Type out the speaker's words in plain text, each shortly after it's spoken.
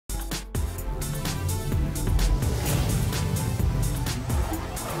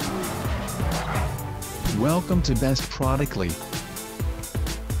Welcome to Best Productly.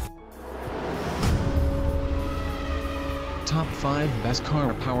 Top 5 Best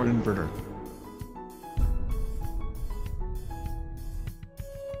Car-Powered Inverter.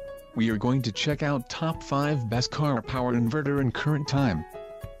 We are going to check out top 5 best car-powered inverter in current time.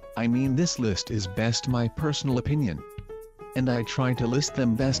 I mean, this list is best my personal opinion. And I try to list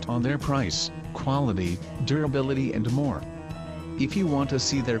them best on their price, quality, durability and more. If you want to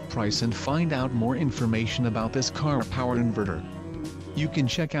see their price and find out more information about this car-powered inverter, you can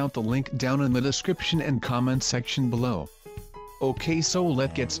check out the link down in the description and comment section below. Okay, so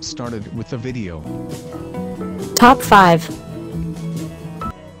let's get started with the video. Top 5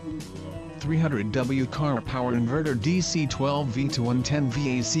 300W car-powered inverter DC 12V to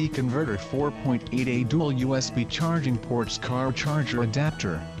 110V AC converter 4.8A dual USB charging ports car charger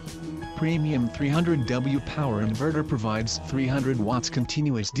adapter. Premium 300W power inverter provides 300 watts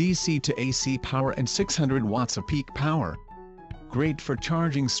continuous DC to AC power and 600 watts of peak power. Great for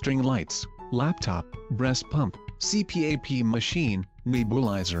charging string lights, laptop, breast pump, CPAP machine,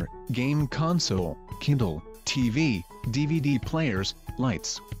 nebulizer, game console, Kindle, TV, DVD players,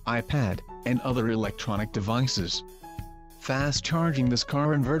 lights, iPad, and other electronic devices. Fast charging. This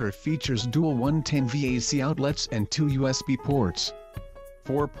car inverter features dual 110V AC outlets and 2 USB ports.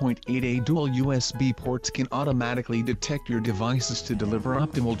 4.8A dual USB ports can automatically detect your devices to deliver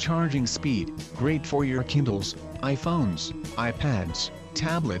optimal charging speed. Great for your Kindles, iPhones, iPads,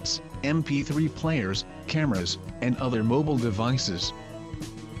 tablets, MP3 players, cameras, and other mobile devices.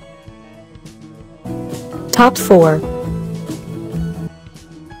 Top 4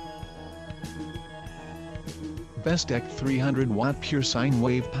 BESTEK 300W pure sine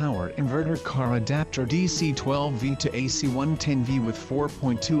wave power inverter car adapter DC 12V to AC 110V with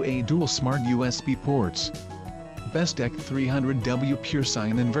 4.2A dual smart USB ports. BESTEK 300W pure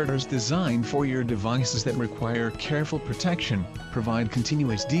sine inverters designed for your devices that require careful protection, provide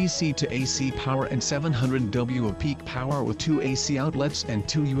continuous DC to AC power and 700W of peak power with 2 AC outlets and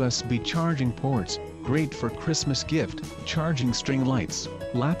 2 USB charging ports. Great for Christmas gift, charging string lights,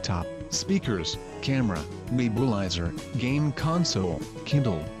 laptop, speakers, camera, nebulizer, game console,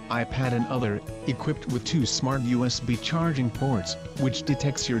 Kindle, iPad and other, equipped with 2 smart USB charging ports, which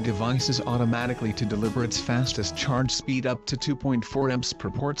detects your devices automatically to deliver its fastest charge speed up to 2.4 amps per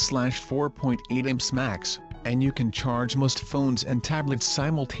port / 4.8 amps max, and you can charge most phones and tablets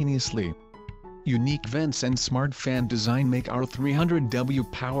simultaneously. Unique vents and smart fan design make our 300W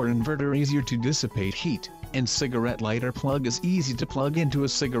power inverter easier to dissipate heat, and cigarette lighter plug is easy to plug into a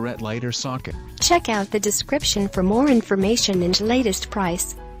cigarette lighter socket. Check out the description for more information and latest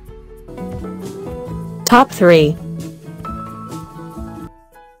price. Top 3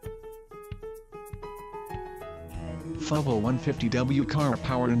 Foval 150W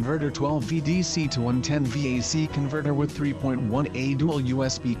car-powered inverter 12V DC to 110V AC converter with 3.1A dual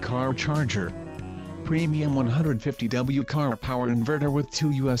USB car charger. Premium 150W car-powered inverter with 2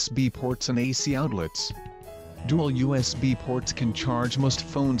 USB ports and AC outlets. Dual USB ports can charge most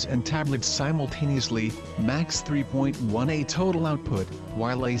phones and tablets simultaneously, max 3.1A total output,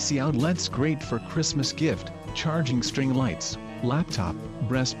 while AC outlets great for Christmas gift, charging string lights, laptop,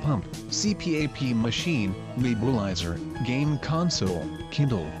 breast pump, CPAP machine, nebulizer, game console,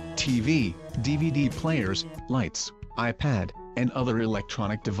 Kindle, TV, DVD players, lights, iPad, and other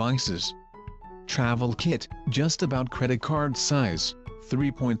electronic devices. Travel kit, just about credit card size,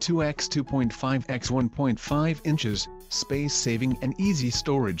 3.2x 2.5x 1.5 inches, space-saving and easy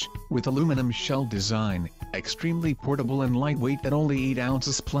storage, with aluminum shell design, extremely portable and lightweight at only 8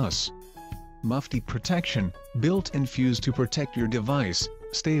 ounces plus. Mufti protection, built-in fuse to protect your device.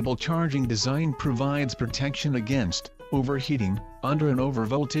 Stable charging design provides protection against overheating, under and over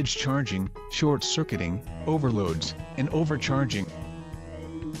voltage charging, short-circuiting, overloads, and overcharging.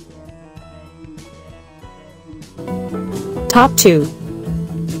 Top 2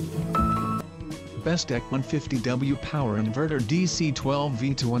 BESTEK 150W power inverter DC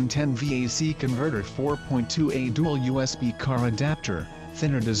 12V to 110V AC converter 4.2A dual USB car adapter,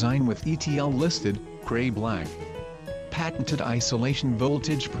 thinner design with ETL listed, gray-black. Patented isolation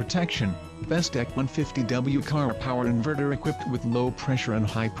voltage protection. BESTEK 150W car power inverter equipped with low pressure and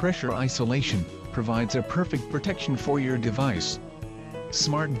high pressure isolation, provides a perfect protection for your device.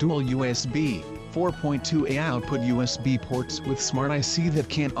 Smart dual USB 4.2A output USB ports with Smart IC that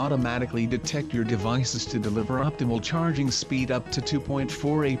can automatically detect your devices to deliver optimal charging speed up to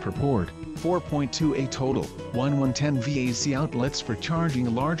 2.4A per port, 4.2A total, 110V AC outlets for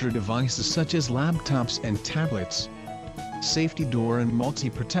charging larger devices such as laptops and tablets. Safety door and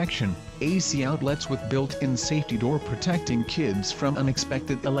multi-protection, AC outlets with built-in safety door protecting kids from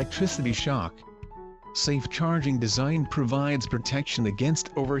unexpected electricity shock. Safe charging design provides protection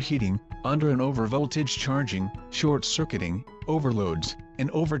against overheating, under and overvoltage charging, short-circuiting, overloads,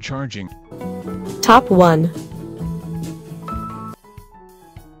 and overcharging. Top 1.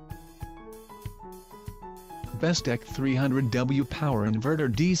 BESTEK 300W Power Inverter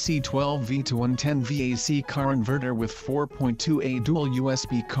DC 12V to 110 VAC Car Inverter with 4.2A dual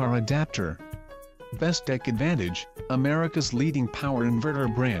USB car adapter. BESTEK Advantage, America's leading power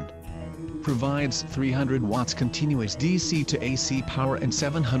inverter brand. Provides 300 watts continuous DC to AC power and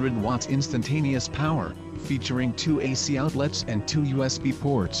 700 watts instantaneous power, featuring 2 AC outlets and 2 USB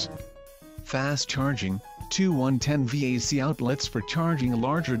ports. Fast charging, 2 110 VAC outlets for charging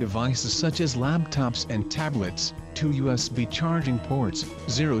larger devices such as laptops and tablets, 2 USB charging ports,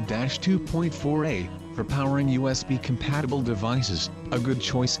 0-2.4A, for powering USB-compatible devices, a good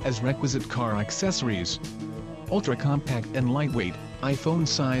choice as requisite car accessories. Ultra-compact and lightweight,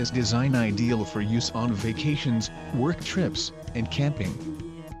 iPhone-sized design ideal for use on vacations, work trips, and camping.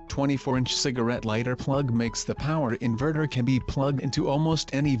 24-inch cigarette lighter plug makes the power inverter can be plugged into almost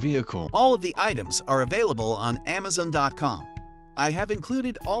any vehicle. All of the items are available on Amazon.com. I have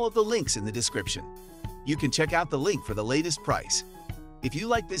included all of the links in the description. You can check out the link for the latest price. If you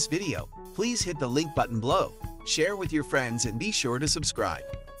like this video, please hit the link button below, share with your friends, and be sure to subscribe.